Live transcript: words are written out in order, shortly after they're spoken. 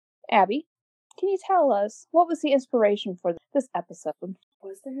Abby, can you tell us what was the inspiration for this episode?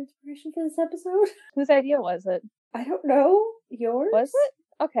 Was there inspiration for this episode? Whose idea was it? I don't know. Yours? Was it?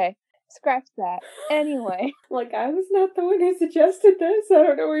 Okay. Scratch that. Anyway. Like, I was not the one who suggested this. I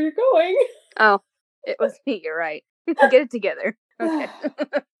don't know where you're going. Oh, it was me. You're right. Get it together. Okay.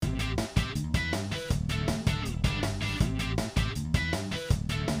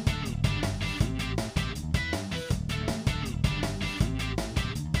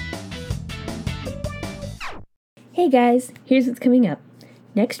 Hey guys, here's what's coming up.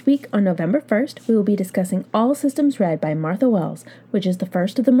 Next week on November 1st, we will be discussing All Systems Red by Martha Wells, which is the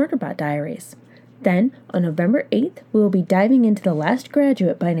first of the Murderbot Diaries. Then, on November 8th, we will be diving into The Last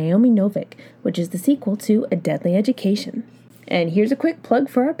Graduate by Naomi Novik, which is the sequel to A Deadly Education. And here's a quick plug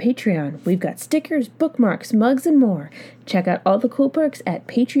for our Patreon. We've got stickers, bookmarks, mugs, and more. Check out all the cool perks at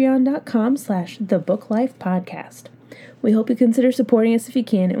patreon.com/thebooklifepodcast. We hope you consider supporting us if you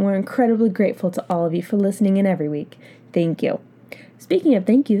can, and we're incredibly grateful to all of you for listening in every week. Thank you. Speaking of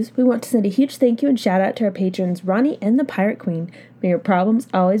thank yous, we want to send a huge thank you and shout out to our patrons Ronnie and the Pirate Queen. May your problems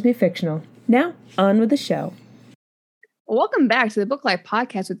always be fictional. Now, on with the show. Welcome back to the Book Life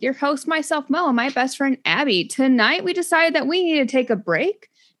Podcast with your host, myself, Mo, and my best friend, Abby. Tonight, we decided that we needed to take a break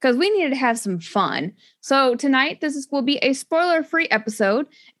because we needed to have some fun. So tonight, will be a spoiler-free episode,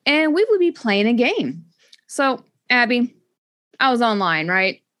 and we will be playing a game. So, Abby, I was online,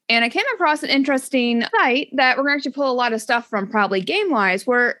 right? And I came across an interesting site that we're going to actually pull a lot of stuff from, probably game-wise,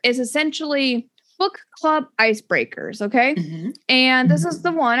 where it's essentially book club icebreakers, okay? Mm-hmm. And this is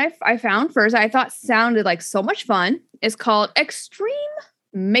the one I found first. I thought sounded like so much fun. It's called Extreme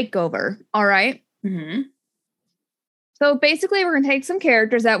Makeover, all right? Mm-hmm. So basically, we're going to take some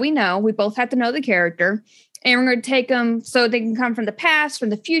characters that we know. We both have to know the character. And we're going to take them so they can come from the past,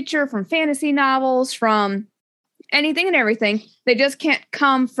 from the future, from fantasy novels, from anything and everything. They just can't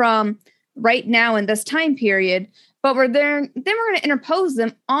come from right now in this time period. But then we're going to interpose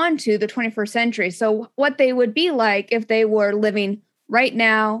them onto the 21st century. So what they would be like if they were living right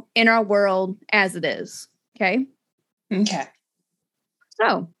now in our world as it is. Okay? Okay.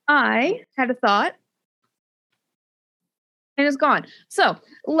 So I had a thought. And it's gone. So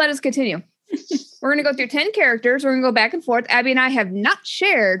let us continue. We're going to go through 10 characters. We're going to go back and forth. Abby and I have not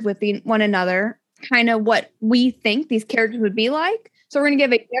shared with one another kind of what we think these characters would be like. So we're going to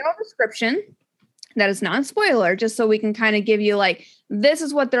give a general description that is non-spoiler, just so we can kind of give you like, this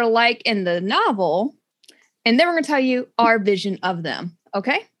is what they're like in the novel. And then we're going to tell you our vision of them.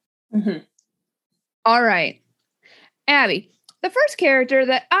 Okay? Mm-hmm. All right. Abby, the first character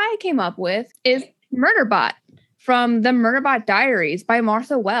that I came up with is Murderbot from the Murderbot Diaries by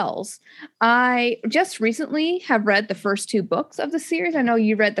Martha Wells. I just recently have read the first 2 books of the series. I know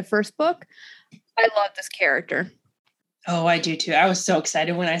you read the first book. I love this character. Oh, I do too. I was so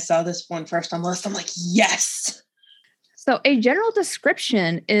excited when I saw this one first on the list. I'm like, yes. So a general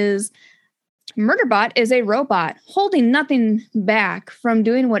description is Murderbot is a robot holding nothing back from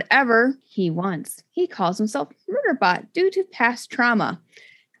doing whatever he wants. He calls himself Murderbot due to past trauma.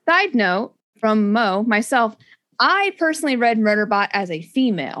 Side note from Mo, myself, I personally read Murderbot as a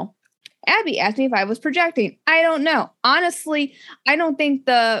female. Abby asked me if I was projecting. I don't know. Honestly, I don't think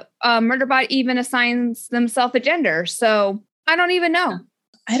the Murderbot even assigns themselves a gender. So I don't even know.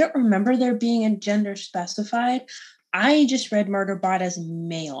 I don't remember there being a gender specified. I just read Murderbot as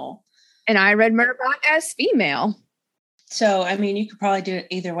male. And I read Murderbot as female. So, I mean, you could probably do it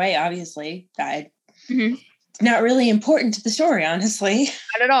either way, obviously. It's not really important to the story, honestly.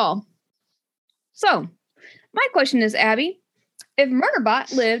 Not at all. So, my question is, Abby, if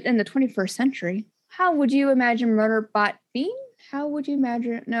Murderbot lived in the 21st century, how would you imagine Murderbot being? What would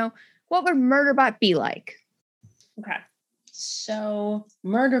Murderbot be like? Okay. So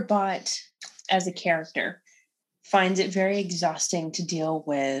Murderbot as a character finds it very exhausting to deal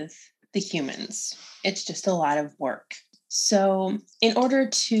with the humans. It's just a lot of work. So in order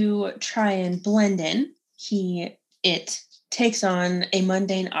to try and blend in, it takes on a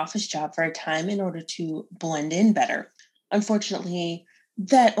mundane office job for a time in order to blend in better. Unfortunately,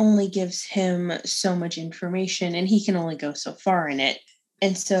 that only gives him so much information and he can only go so far in it.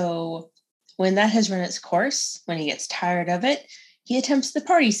 And so when that has run its course, when he gets tired of it, he attempts the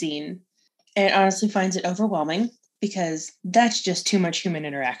party scene and honestly finds it overwhelming because that's just too much human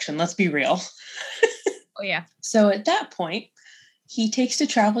interaction. Let's be real. Oh, yeah. So at that point, he takes to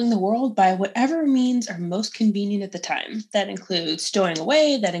traveling the world by whatever means are most convenient at the time. That includes stowing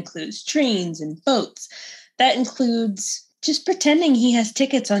away. That includes trains and boats. That includes just pretending he has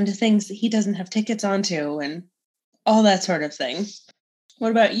tickets onto things that he doesn't have tickets onto and all that sort of thing.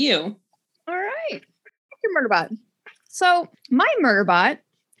 What about you? All right. Your Murderbot. So my Murderbot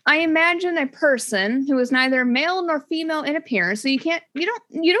I imagine a person who is neither male nor female in appearance, so you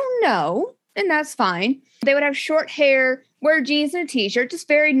don't know, and that's fine. They would have short hair, wear jeans and a t-shirt, just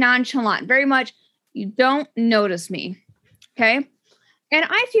very nonchalant, very much, you don't notice me, okay? And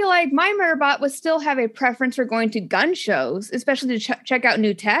I feel like my Murderbot would still have a preference for going to gun shows, especially to check out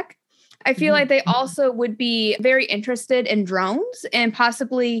new tech. I feel like they also would be very interested in drones and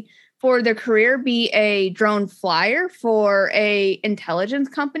possibly for their career be a drone flyer for a intelligence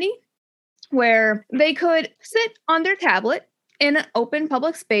company where they could sit on their tablet in an open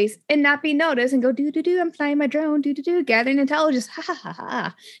public space and not be noticed and go, do, I'm flying my drone, do, gathering intelligence, ha, ha, ha,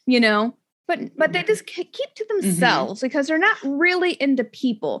 ha, you know? But they just keep to themselves because they're not really into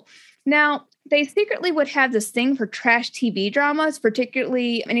people. Now, they secretly would have this thing for trash TV dramas,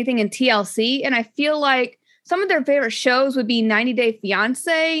 particularly anything in TLC. And I feel like some of their favorite shows would be 90 Day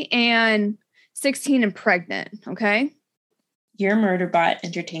Fiancé and 16 and Pregnant, okay? Your Murderbot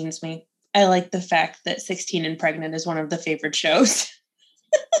entertains me. I like the fact that 16 and Pregnant is one of the favorite shows.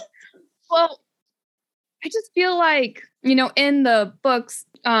 Well, I just feel like, in the books,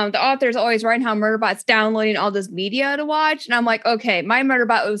 the author's always writing how Murderbot's downloading all this media to watch. And I'm like, okay, my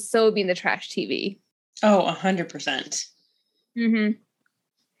Murderbot would so be in the trash TV. Oh, 100%. Mm-hmm.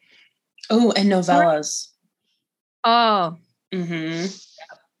 Oh, and novellas. Oh. Mm-hmm.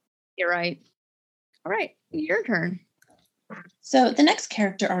 You're right. All right, your turn. So the next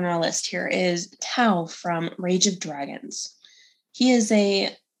character on our list here is Tao from Rage of Dragons. He is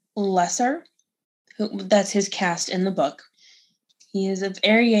a lesser, that's his caste in the book. He is a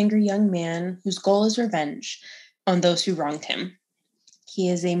very angry young man whose goal is revenge on those who wronged him. He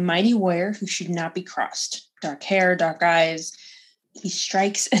is a mighty warrior who should not be crossed. Dark hair, dark eyes. He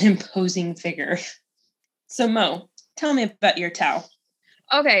strikes an imposing figure. So Mo, tell me about your Tao.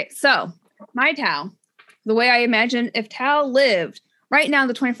 Okay, so my Tao, the way I imagine if Tao lived right now in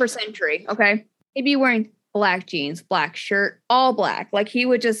the 21st century, okay, he'd be wearing black jeans, black shirt, all black. Like he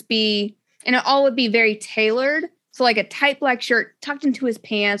would just be, and it all would be very tailored. So like a tight black shirt tucked into his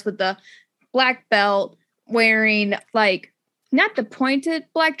pants with the black belt, wearing like not the pointed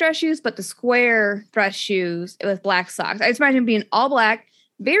black dress shoes, but the square dress shoes with black socks. I just imagine him being all black,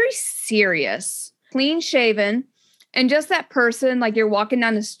 very serious, clean shaven, and just that person like you're walking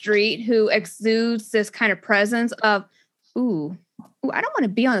down the street who exudes this kind of presence of, ooh, I don't want to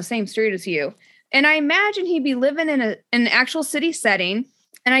be on the same street as you. And I imagine he'd be living in an actual city setting.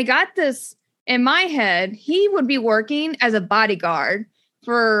 And I got this in my head, he would be working as a bodyguard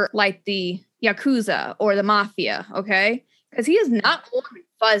for like the Yakuza or the Mafia, okay? Because he is not warm and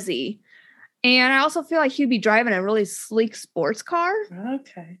fuzzy. And I also feel like he'd be driving a really sleek sports car.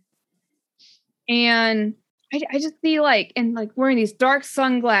 Okay. And I just see like wearing these dark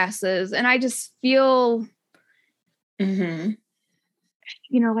sunglasses, and I just feel,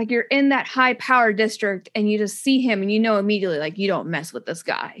 like you're in that high power district and you just see him and you know immediately, like, you don't mess with this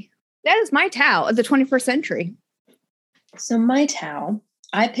guy. That is my Tao of the 21st century. So my Tao,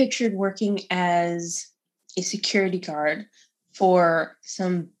 I pictured working as a security guard for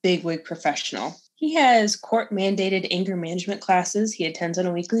some bigwig professional. He has court-mandated anger management classes he attends on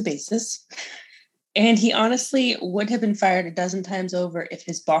a weekly basis. And he honestly would have been fired a dozen times over if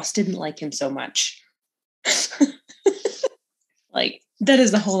his boss didn't like him so much. Like, that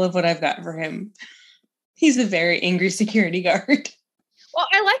is the whole of what I've got for him. He's a very angry security guard. Well,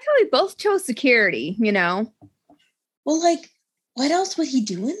 I like how we both chose security, Well, like, what else would he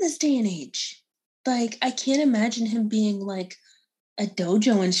do in this day and age? Like, I can't imagine him being, like, a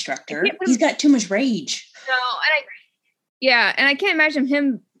dojo instructor. He's got too much rage. No, and I can't imagine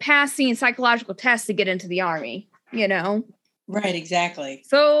him passing psychological tests to get into the army, Right, exactly.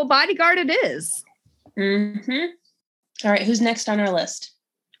 So bodyguard it is. Mm-hmm. All right, who's next on our list?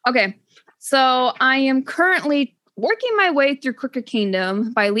 Okay, so I am currently working my way through Crooked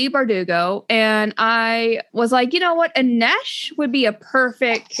Kingdom by Leigh Bardugo, and I was like, you know what? Inej would be a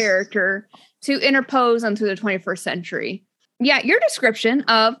perfect character to interpose onto the 21st century. Yeah, your description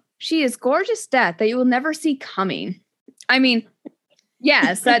of she is gorgeous death that you will never see coming. I mean,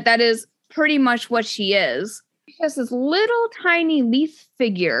 yes, that is pretty much what she is. She has this little tiny leaf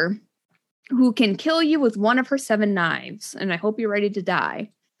figure who can kill you with one of her 7 knives, and I hope you're ready to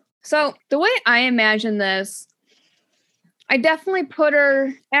die. So the way I imagine this, I definitely put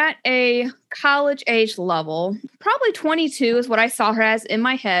her at a college age level. Probably 22 is what I saw her as in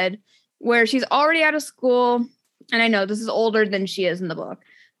my head, where she's already out of school. And I know this is older than she is in the book,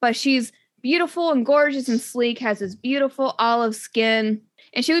 but she's beautiful and gorgeous and sleek, has this beautiful olive skin,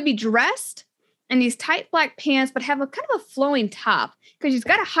 and she would be dressed in these tight black pants, but have a kind of a flowing top because she's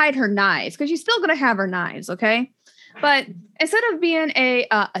got to hide her knives because she's still going to have her knives, okay? But instead of being a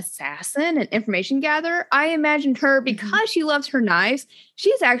assassin and information gatherer, I imagined her, because she loves her knives,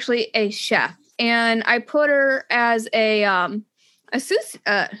 she's actually a chef. And I put her as a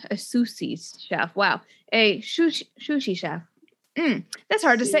sushi chef. Wow. A sushi chef. That's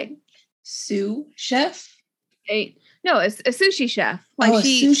hard to say. Sous chef? No, it's a sushi chef. Like a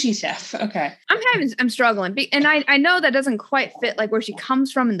sushi chef. Okay. I'm struggling. And I know that doesn't quite fit like where she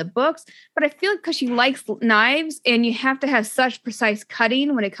comes from in the books, but I feel like because she likes knives and you have to have such precise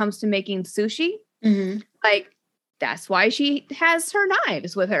cutting when it comes to making sushi. Like that's why she has her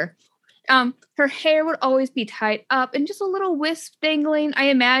knives with her. Her hair would always be tied up and just a little wisp dangling. I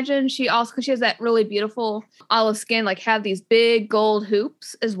imagine she also, because she has that really beautiful olive skin, like have these big gold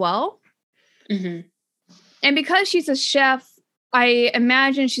hoops as well. And because she's a chef, I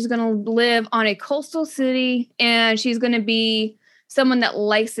imagine she's going to live on a coastal city and she's going to be someone that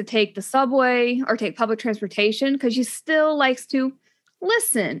likes to take the subway or take public transportation because she still likes to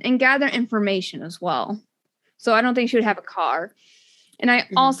listen and gather information as well. So I don't think she would have a car. And I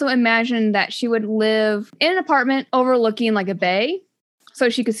also imagine that she would live in an apartment overlooking like a bay so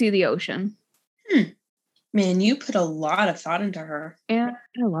she could see the ocean. Man, you put a lot of thought into her. And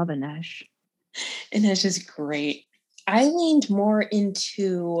I love Inej. Inej is great. I leaned more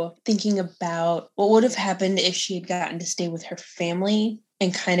into thinking about what would have happened if she had gotten to stay with her family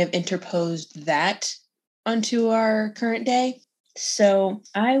and kind of interposed that onto our current day. So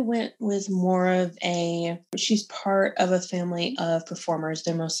I went with more of she's part of a family of performers.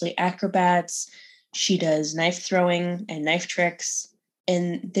 They're mostly acrobats. She does knife throwing and knife tricks,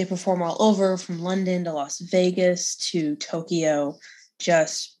 and they perform all over from London to Las Vegas to Tokyo,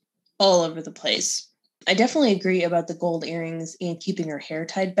 just all over the place. I definitely agree about the gold earrings and keeping her hair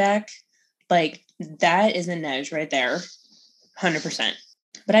tied back. Like that is Inej right there. 100%.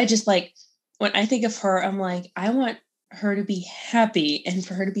 But I just like, when I think of her, I'm like, I want her to be happy, and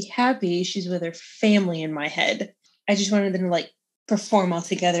for her to be happy, she's with her family in my head. I just wanted them to like perform all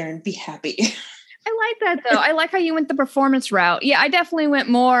together and be happy. I like that though. I like how you went the performance route. Yeah, I definitely went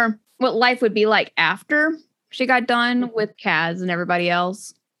more what life would be like after she got done with Kaz and everybody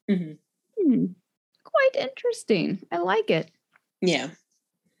else. Quite interesting. I like it. Yeah.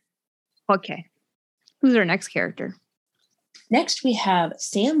 Okay. Who's our next character? Next, we have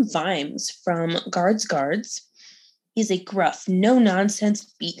Sam Vimes from Guards. He's a gruff,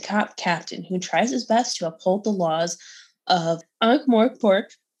 no-nonsense beat cop captain who tries his best to uphold the laws of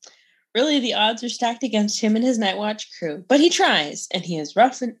Ankh-Morpork. Really, the odds are stacked against him and his Night Watch crew, but he tries, and he is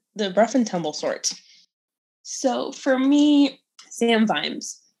the rough and tumble sort. So for me, Sam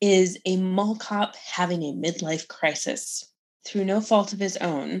Vimes is a mall cop having a midlife crisis. Through no fault of his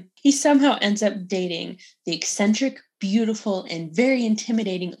own, he somehow ends up dating the eccentric, beautiful, and very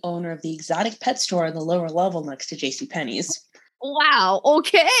intimidating owner of the exotic pet store on the lower level next to JCPenney's. Wow,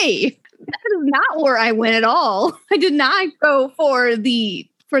 okay. That is not where I went at all. I did not go for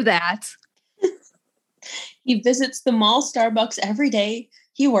that. He visits the mall Starbucks every day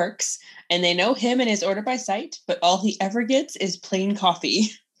he works, and they know him and his order by sight, but all he ever gets is plain coffee.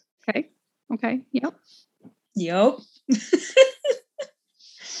 Okay. Yep.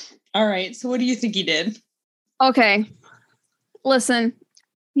 All right. So what do you think he did? Okay. Listen,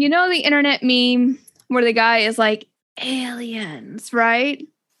 you know the internet meme where the guy is like, aliens, right?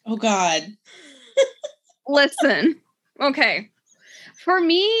 Oh, God. Listen. Okay. For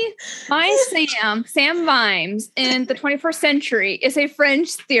me, my Sam Vimes in the 21st century is a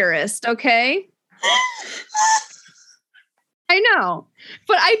French theorist, okay? I know.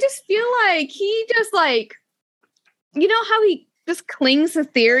 But I just feel like he just like, you know how he just clings to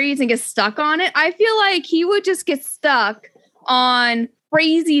theories and gets stuck on it? I feel like he would just get stuck on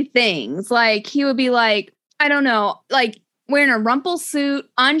crazy things. Like he would be like, I don't know, like wearing a rumple suit,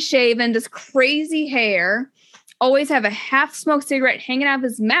 unshaven, this crazy hair, always have a half-smoked cigarette hanging out of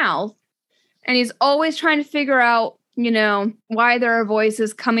his mouth. And he's always trying to figure out, you know, why there are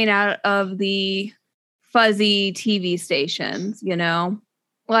voices coming out of the fuzzy TV stations, you know?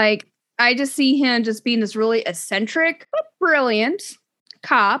 Like, I just see him just being this really eccentric, but brilliant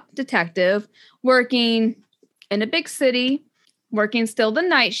cop, detective, working in a big city, working still the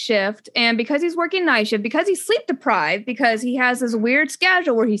night shift. And because he's working night shift, because he's sleep deprived, because he has this weird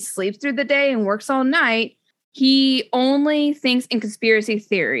schedule where he sleeps through the day and works all night, he only thinks in conspiracy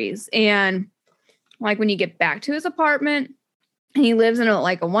theories. And like when you get back to his apartment, he lives in a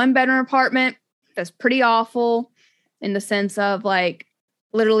one-bedroom apartment that's pretty awful in the sense of like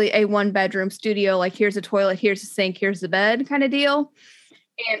literally a one-bedroom studio. Like here's a toilet, here's a sink, here's the bed kind of deal.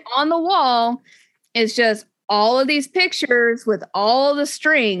 And on the wall is just all of these pictures with all the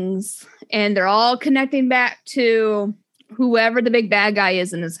strings And they're all connecting back to whoever the big bad guy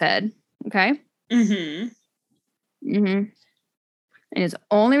is in his head. Okay? Mm-hmm. Mm-hmm. And his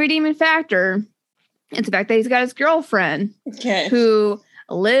only redeeming factor is the fact that he's got his girlfriend who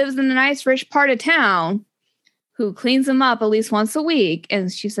lives in a nice, rich part of town, who cleans him up at least once a week.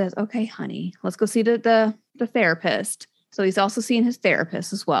 And she says, okay, honey, let's go see the therapist. So he's also seeing his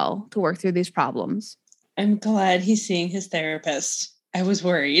therapist as well to work through these problems. I'm glad he's seeing his therapist. I was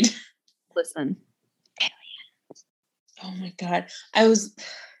worried. Listen. Aliens. Oh my God.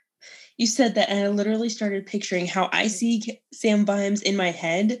 You said that and I literally started picturing how I see Sam Vimes in my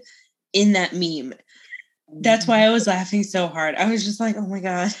head in that meme. That's why I was laughing so hard. I was just like, oh my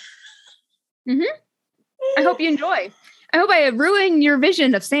God. Mm-hmm. I hope you enjoy. I hope I ruin your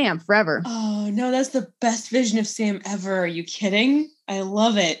vision of Sam forever. Oh, no, that's the best vision of Sam ever. Are you kidding? I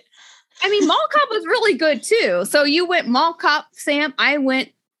love it. I mean, Mall Cop was really good too. So you went Mall Cop Sam. I went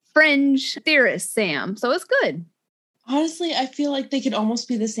Fringe Theorist Sam. So it's good. Honestly, I feel like they could almost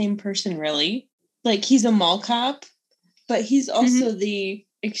be the same person, really. Like, he's a mall cop, but he's also the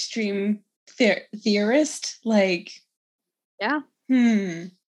extreme theorist. Like, yeah. Thank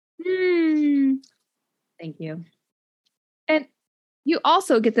you. And you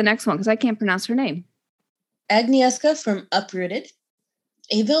also get the next one because I can't pronounce her name. Agnieszka from Uprooted,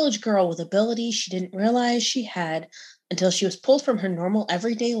 a village girl with abilities she didn't realize she had until she was pulled from her normal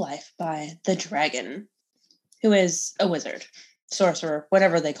everyday life by the dragon, who is a wizard, sorcerer,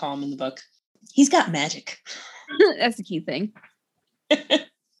 whatever they call him in the book. He's got magic. That's the key thing.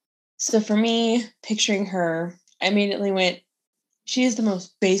 So for me, picturing her, I immediately went, she is the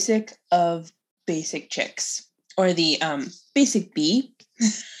most basic of basic chicks, or the basic bee,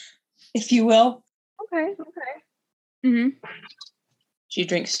 if you will. Okay. Mm-hmm. She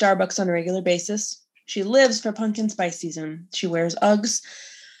drinks Starbucks on a regular basis. She lives for pumpkin spice season. She wears Uggs.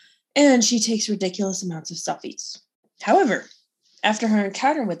 And she takes ridiculous amounts of selfies. However, after her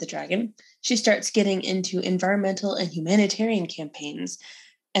encounter with the dragon, she starts getting into environmental and humanitarian campaigns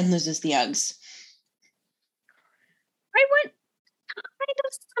and loses the Uggs. I went kind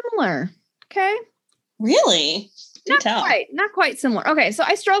of similar. Okay. Really? Not quite similar. Okay, so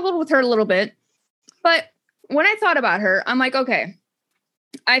I struggled with her a little bit. But when I thought about her, I'm like, okay,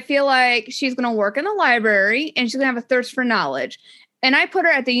 I feel like she's going to work in the library and she's going to have a thirst for knowledge. And I put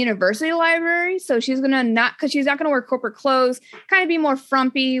her at the university library. So she's going to because she's not going to wear corporate clothes, kind of be more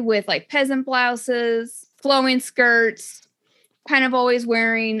frumpy with like peasant blouses, flowing skirts, kind of always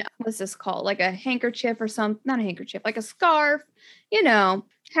wearing, what's this called? Like a handkerchief or something, not a handkerchief, like a scarf,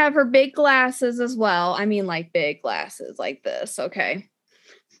 have her big glasses as well. I mean, like big glasses like this. Okay.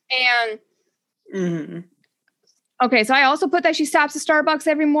 And okay, so I also put that she stops at Starbucks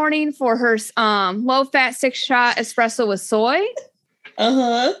every morning for her low-fat 6-shot espresso with soy.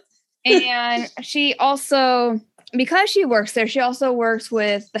 And she also, because she works there, she also works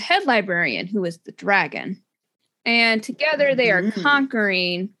with the head librarian, who is the dragon. And together they are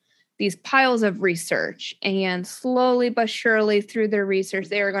conquering these piles of research. And slowly but surely through their research,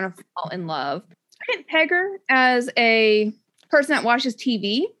 they are going to fall in love. I didn't peg her as a person that watches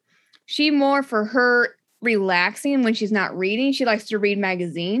TV. She more for her relaxing when she's not reading. She likes to read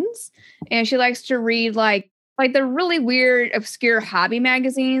magazines. And she likes to read like the really weird, obscure hobby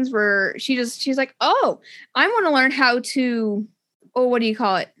magazines where she's like, oh, I want to learn how to, what do you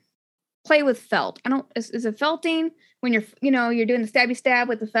call it? Play with felt. Is it felting when you're doing the stabby stab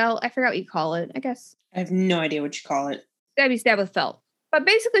with the felt? I forgot what you call it. I guess. I have no idea what you call it. Stabby stab with felt. But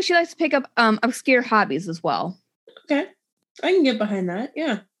basically she likes to pick up obscure hobbies as well. Okay. I can get behind that.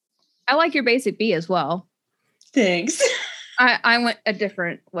 Yeah. I like your basic B as well. Thanks. I went a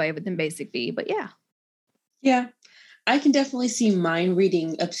different way than basic B, but yeah. Yeah, I can definitely see mine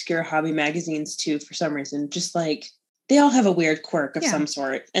reading obscure hobby magazines too for some reason. Just like they all have a weird quirk of some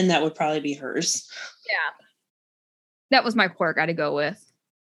sort, and that would probably be hers. Yeah. That was my quirk I had to go with.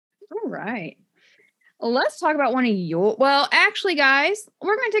 All right. Let's talk about one of your... Well, actually, guys,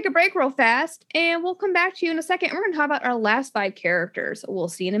 we're going to take a break real fast, and we'll come back to you in a second. We're going to talk about our last 5 characters. We'll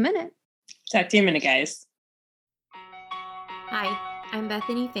see you in a minute. Talk to you in a minute, guys. Hi. I'm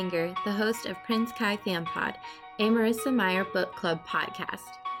Bethany Finger, the host of Prince Kai Fan Pod, a Marissa Meyer Book Club podcast.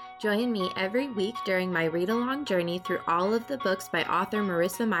 Join me every week during my read-along journey through all of the books by author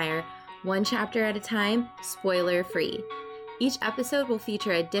Marissa Meyer, one chapter at a time, spoiler-free. Each episode will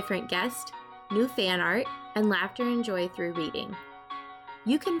feature a different guest, new fan art, and laughter and joy through reading.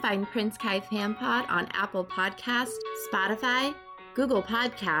 You can find Prince Kai Fan Pod on Apple Podcasts, Spotify, Google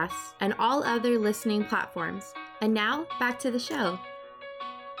Podcasts, and all other listening platforms. And now, back to the show.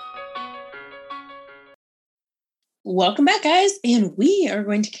 Welcome back, guys, and we are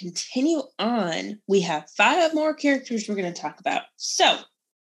going to continue on. We have 5 more characters we're going to talk about. So,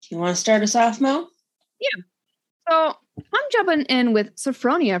 do you want to start us off, Mo? Yeah. So, I'm jumping in with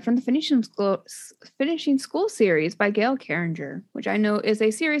Sophronia from the Finishing School series by Gail Carringer, which I know is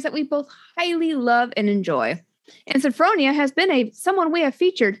a series that we both highly love and enjoy. And Sophronia has been someone we have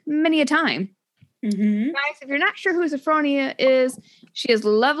featured many a time. Mm-hmm. Guys, if you're not sure who Sophronia is, she is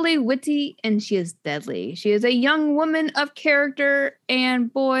lovely, witty, and she is deadly. She is a young woman of character,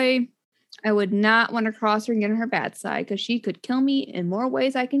 and boy, I would not want to cross her and get on her bad side because she could kill me in more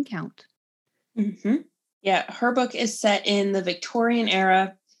ways I can count. Mm-hmm. Yeah, her book is set in the Victorian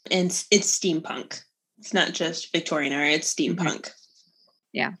era, and it's steampunk. It's not just Victorian era, it's steampunk.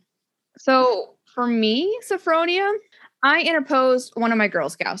 Yeah. So for me, Sophronia, I interposed one of my Girl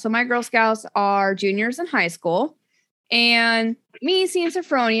Scouts. So my Girl Scouts are juniors in high school. And me seeing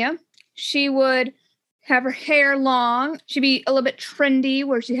Sophronia, she would have her hair long. She'd be a little bit trendy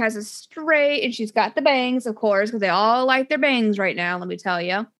where she has a straight and she's got the bangs, of course, because they all like their bangs right now, let me tell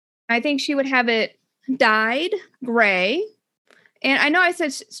you. I think she would have it dyed gray. And I know I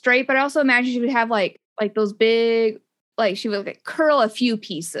said straight, but I also imagine she would have like those big, like she would like curl a few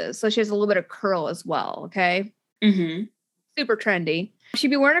pieces. So she has a little bit of curl as well, okay? Mm-hmm. Super trendy. She'd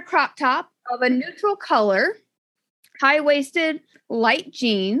be wearing a crop top of a neutral color, high-waisted light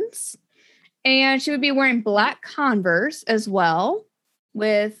jeans, and she would be wearing black Converse as well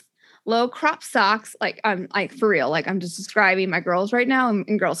with low crop socks. Like I'm like for real, like I'm just describing my girls right now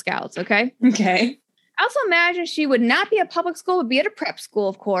in Girl Scouts, okay? Okay. I also imagine she would not be at public school, would be at a prep school,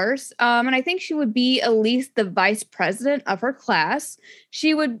 of course. And I think she would be at least the vice president of her class.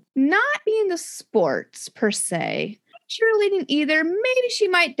 She would not be into sports per se. Cheerleading either. Maybe she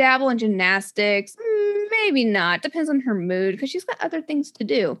might dabble in gymnastics. Maybe not. Depends on her mood because she's got other things to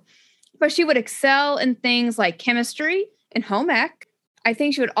do. But she would excel in things like chemistry and home ec. I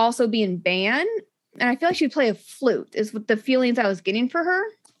think she would also be in band. And I feel like she'd play a flute is what the feelings I was getting for her.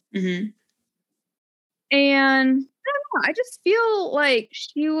 Mm-hmm. And I don't know, I just feel like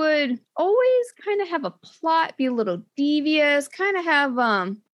she would always kind of have a plot, be a little devious, kind of have,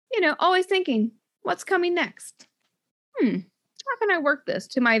 always thinking, what's coming next? How can I work this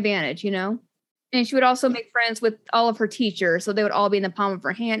to my advantage, And she would also make friends with all of her teachers, so they would all be in the palm of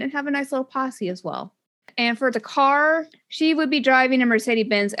her hand and have a nice little posse as well. And for the car, she would be driving a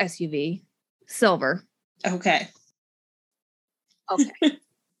Mercedes-Benz SUV, silver. Okay.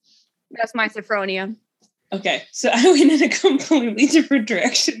 That's my Sophronia. Okay, so I went in a completely different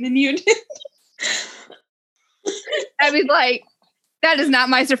direction than you did. I was like, that is not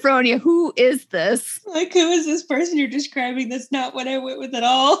my Sophronia. Who is this? Like, who is this person you're describing? That's not what I went with at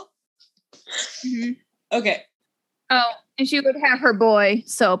all. Mm-hmm. Okay. Oh, and she would have her boy,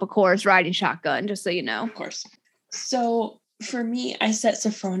 Soap, of course, riding shotgun, just so you know. Of course. So for me, I set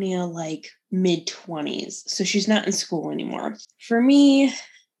Sophronia like mid-20s. So she's not in school anymore. For me,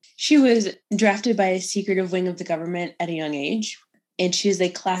 she was drafted by a secretive wing of the government at a young age, and she is a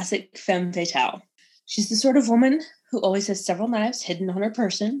classic femme fatale. She's the sort of woman who always has several knives hidden on her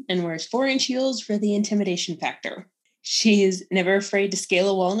person and wears 4-inch heels for the intimidation factor. She is never afraid to scale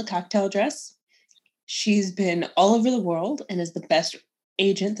a wall in a cocktail dress. She's been all over the world and is the best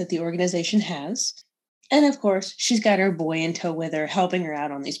agent that the organization has. And of course, she's got her boy in tow with her, helping her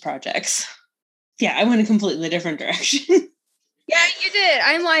out on these projects. Yeah, I went a completely different direction. Yeah, you did.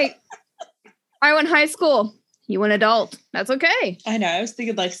 I'm like, I went high school. You went adult. That's okay. I know. I was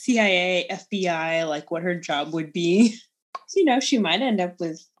thinking like CIA, FBI, like what her job would be. So, she might end up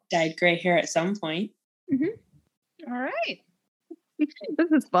with dyed gray hair at some point. Mm-hmm. All right.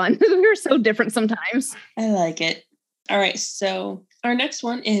 This is fun. We're so different sometimes. I like it. All right. So our next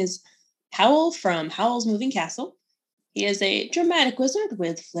one is Howl from Howl's Moving Castle. He is a dramatic wizard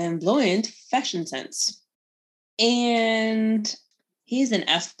with flamboyant fashion sense. And he's an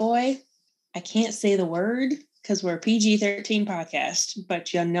F-boy. I can't say the word because we're a PG-13 podcast,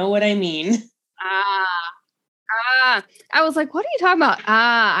 but you know what I mean. I was like, what are you talking about?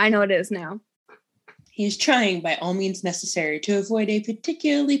 I know it is now. He is trying by all means necessary to avoid a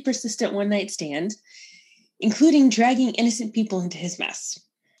particularly persistent one-night stand, including dragging innocent people into his mess.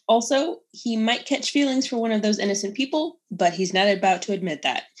 Also, he might catch feelings for one of those innocent people, but he's not about to admit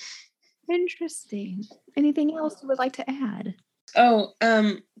that. Interesting. Anything else you would like to add? Oh,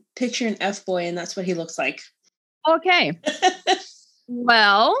 picture an F-boy, and that's what he looks like. Okay.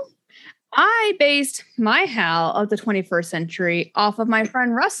 Well, I based my Hal of the 21st century off of my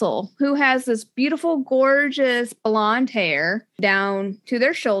friend Russell, who has this beautiful, gorgeous blonde hair down to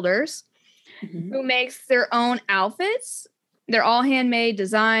their shoulders, who makes their own outfits They're all handmade,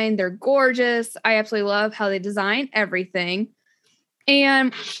 designed. They're gorgeous. I absolutely love how they design everything.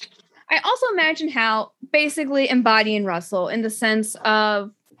 And I also imagine how basically embodying Russell in the sense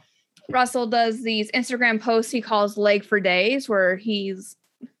of Russell does these Instagram posts he calls leg for days, where he's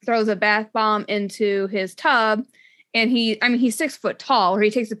throws a bath bomb into his tub. And he's 6 foot tall, where he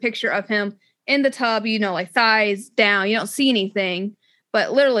takes a picture of him in the tub, like thighs down. You don't see anything,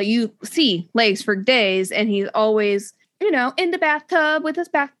 but literally you see legs for days. And he's always, in the bathtub with his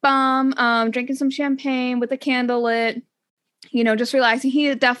bath bomb, drinking some champagne with a candle lit, just relaxing. He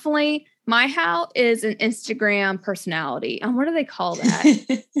is definitely, my Hal is an Instagram personality. What do they call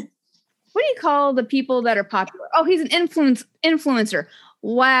that? What do you call the people that are popular? Oh, he's an influencer.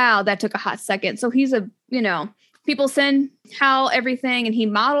 Wow, that took a hot second. So he's people send Hal everything and he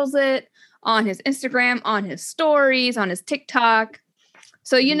models it on his Instagram, on his stories, on his TikTok.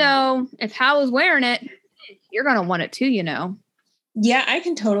 So, if Hal is wearing it, you're going to want it too, Yeah, I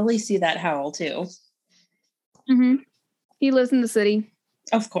can totally see that Hal too. Mm-hmm. He lives in the city.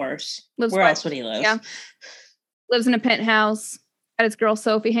 Of course. Where else would he live? Yeah. Lives in a penthouse. Got his girl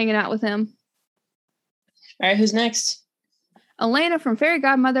Sophie hanging out with him. All right, who's next? Elena from Fairy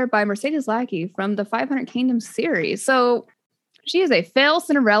Godmother by Mercedes Lackey from the 500 Kingdoms series. So she is a failed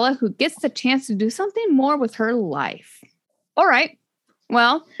Cinderella who gets the chance to do something more with her life. All right.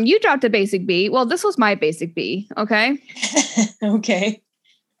 Well, you dropped a basic B. Well, this was my basic B. Okay. Okay.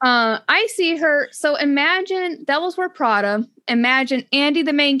 I see her. So imagine Devils Wear Prada. Imagine Andy,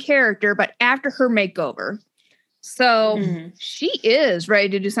 the main character, but after her makeover. So she is ready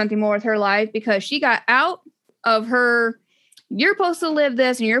to do something more with her life because she got out of her, you're supposed to live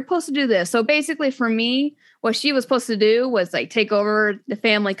this and you're supposed to do this. So basically for me, what she was supposed to do was like take over the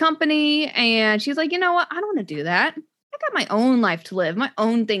family company. And she's like, you know what? I don't want to do that. I got my own life to live, my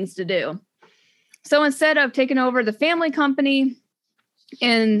own things to do. So instead of taking over the family company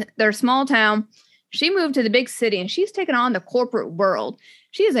in their small town, she moved to the big city and she's taken on the corporate world.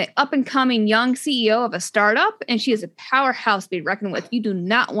 She is an up-and-coming young CEO of a startup, and she is a powerhouse to be reckoned with. You do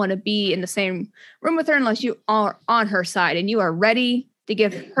not want to be in the same room with her unless you are on her side and you are ready to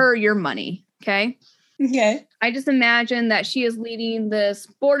give her your money, okay? Okay. I just imagine that she is leading this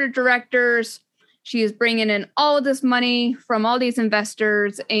board of directors. She is bringing in all of this money from all these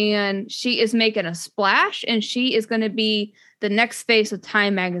investors, and she is making a splash, and she is going to be the next face of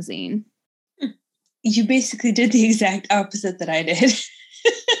Time magazine. You basically did the exact opposite that I did.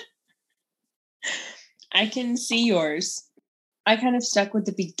 I can see yours. I kind of stuck with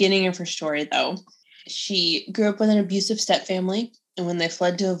the beginning of her story, though. She grew up with an abusive stepfamily, and when they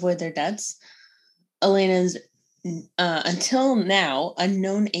fled to avoid their debts, Elena's, until now,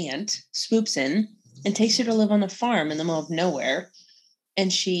 unknown aunt swoops in and takes her to live on a farm in the middle of nowhere.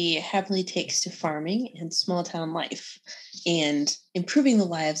 And she happily takes to farming and small town life and improving the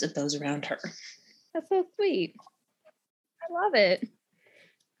lives of those around her. That's so sweet. I love it.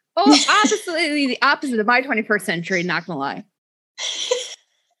 Oh, absolutely the opposite of my 21st century, not gonna lie.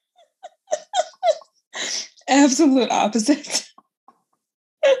 Absolute opposite.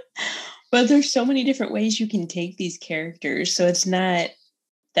 But there's so many different ways you can take these characters, so it's not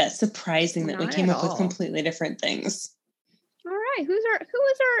that surprising that we came up with completely different things. All right, who is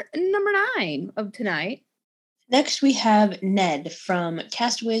our number 9 of tonight? Next, we have Ned from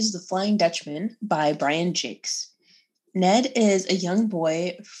Castaways: The Flying Dutchman by Brian Jakes. Ned is a young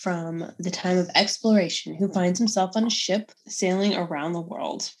boy from the time of exploration who finds himself on a ship sailing around the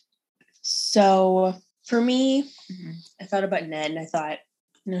world. So for me, I thought about Ned and I thought,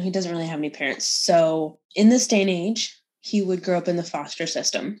 he doesn't really have any parents. So in this day and age, he would grow up in the foster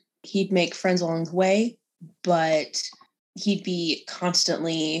system. He'd make friends along the way, but he'd be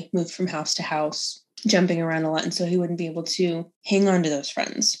constantly moved from house to house, jumping around a lot. And so he wouldn't be able to hang on to those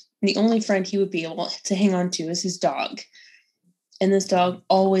friends. The only friend he would be able to hang on to is his dog. And this dog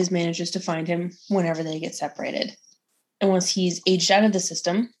always manages to find him whenever they get separated. And once he's aged out of the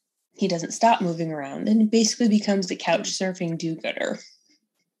system, he doesn't stop moving around and basically becomes the couch surfing do-gooder.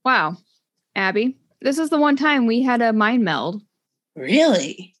 Wow. Abby, this is the one time we had a mind meld.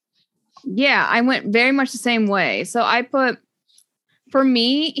 Really? Yeah, I went very much the same way. So I put, for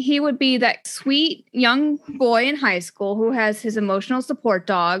me, he would be that sweet young boy in high school who has his emotional support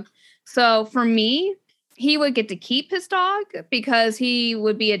dog. So for me, he would get to keep his dog because he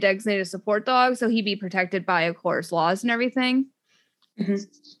would be a designated support dog. So he'd be protected by, of course, laws and everything. Mm-hmm.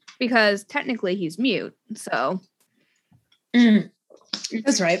 Because technically he's mute. So.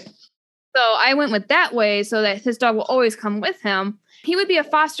 That's right. So I went with that way so that his dog will always come with him. He would be a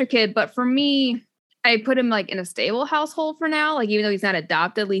foster kid, but for me, I put him like in a stable household for now. Like, even though he's not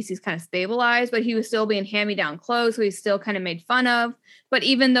adopted, at least he's kind of stabilized, but he was still being hand-me-down clothes. So he's still kind of made fun of. But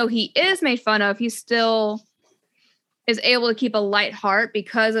even though he is made fun of, he still is able to keep a light heart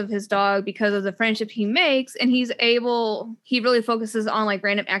because of his dog, because of the friendship he makes. And he really focuses on like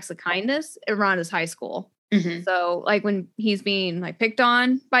random acts of kindness around his high school. Mm-hmm. So like when he's being like picked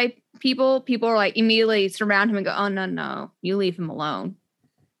on by people are like immediately surround him and go, oh, no, you leave him alone.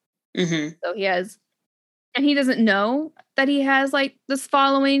 Mm-hmm. So and he doesn't know that he has like this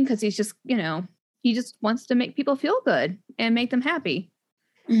following because he's just, he just wants to make people feel good and make them happy.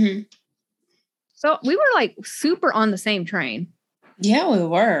 Mm-hmm. So we were like super on the same train. Yeah, we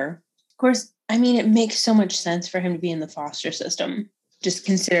were. Of course, I mean, it makes so much sense for him to be in the foster system, just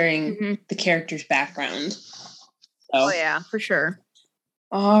considering the character's background. So. Oh, yeah, for sure.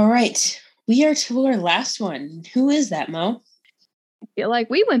 All right. We are to our last one. Who is that, Mo? I feel like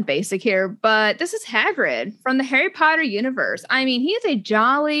we went basic here, but this is Hagrid from the Harry Potter universe. I mean, he is a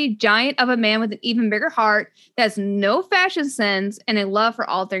jolly giant of a man with an even bigger heart that has no fashion sense and a love for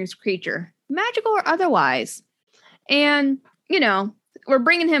all things creature, magical or otherwise. And, we're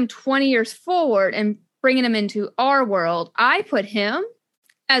bringing him 20 years forward and bringing him into our world. I put him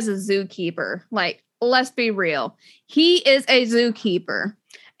as a zookeeper. Like, let's be real. He is a zookeeper.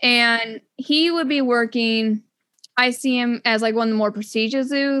 And he would be working... I see him as like one of the more prestigious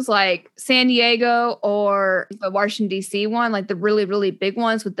zoos, like San Diego or the Washington, D.C. one, like the really, really big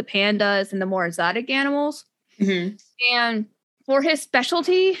ones with the pandas and the more exotic animals. Mm-hmm. And for his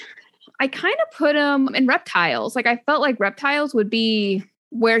specialty, I kind of put him in reptiles. Like, I felt like reptiles would be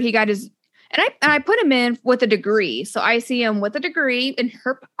where he got his... And I put him in with a degree. So I see him with a degree in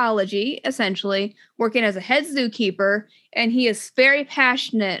herpetology, essentially, working as a head zookeeper. And he is very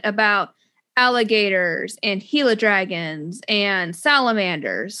passionate about alligators and Gila dragons and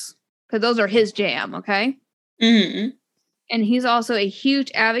salamanders, because those are his jam, okay? Mm-hmm. And he's also a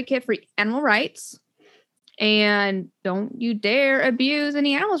huge advocate for animal rights. And don't you dare abuse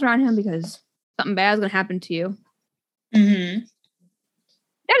any animals around him because something bad is going to happen to you. Mm-hmm.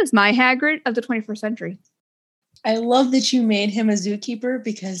 That is my Hagrid of the 21st century. I love that you made him a zookeeper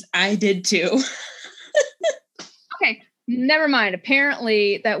because I did too. Okay. Never mind.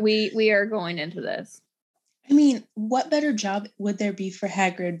 Apparently that we are going into this. I mean, what better job would there be for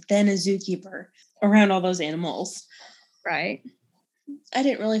Hagrid than a zookeeper around all those animals? Right. I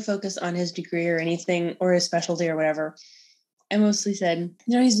didn't really focus on his degree or anything or his specialty or whatever. I mostly said,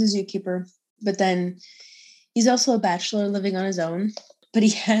 he's a zookeeper, but then he's also a bachelor living on his own, but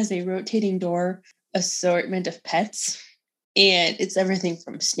he has a rotating door assortment of pets. And it's everything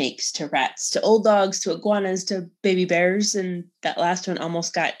from snakes to rats to old dogs to iguanas to baby bears. And that last one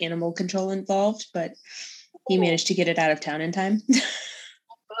almost got animal control involved, but he managed to get it out of town in time.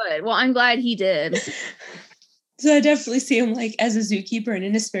 Good. Well, I'm glad he did. So I definitely see him like as a zookeeper, and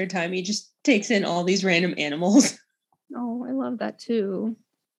in his spare time, he just takes in all these random animals. Oh, I love that too.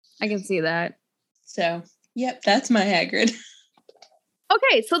 I can see that. So, yep, that's my Hagrid.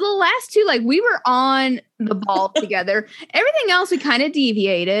 Okay, so the last two, like, we were on the ball together. Everything else, we kind of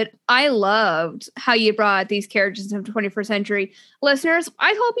deviated. I loved how you brought these characters into the 21st century. Listeners,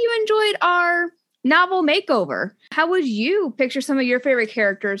 I hope you enjoyed our novel Makeover. How would you picture some of your favorite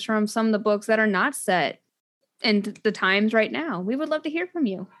characters from some of the books that are not set in the times right now? We would love to hear from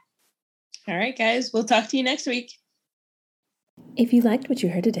you. All right, guys, we'll talk to you next week. If you liked what you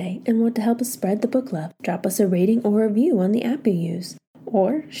heard today and want to help us spread the book love, drop us a rating or review on the app you use.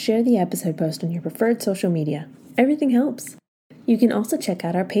 Or share the episode post on your preferred social media. Everything helps. You can also check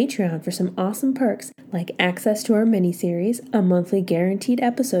out our Patreon for some awesome perks like access to our mini-series, a monthly guaranteed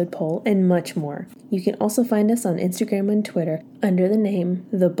episode poll, and much more. You can also find us on Instagram and Twitter under the name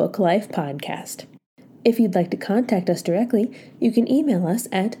The Book Life Podcast. If you'd like to contact us directly, you can email us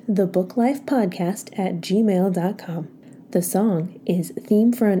at thebooklifepodcast@gmail.com. The song is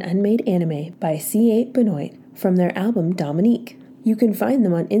Theme for an Unmade Anime by C8 Benoit from their album Dominique. You can find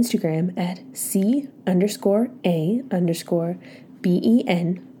them on Instagram at C_A_BENOIT.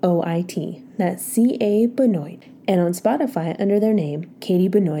 That's C.A. Benoit. And on Spotify under their name, Katie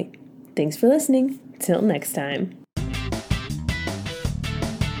Benoit. Thanks for listening. Till next time.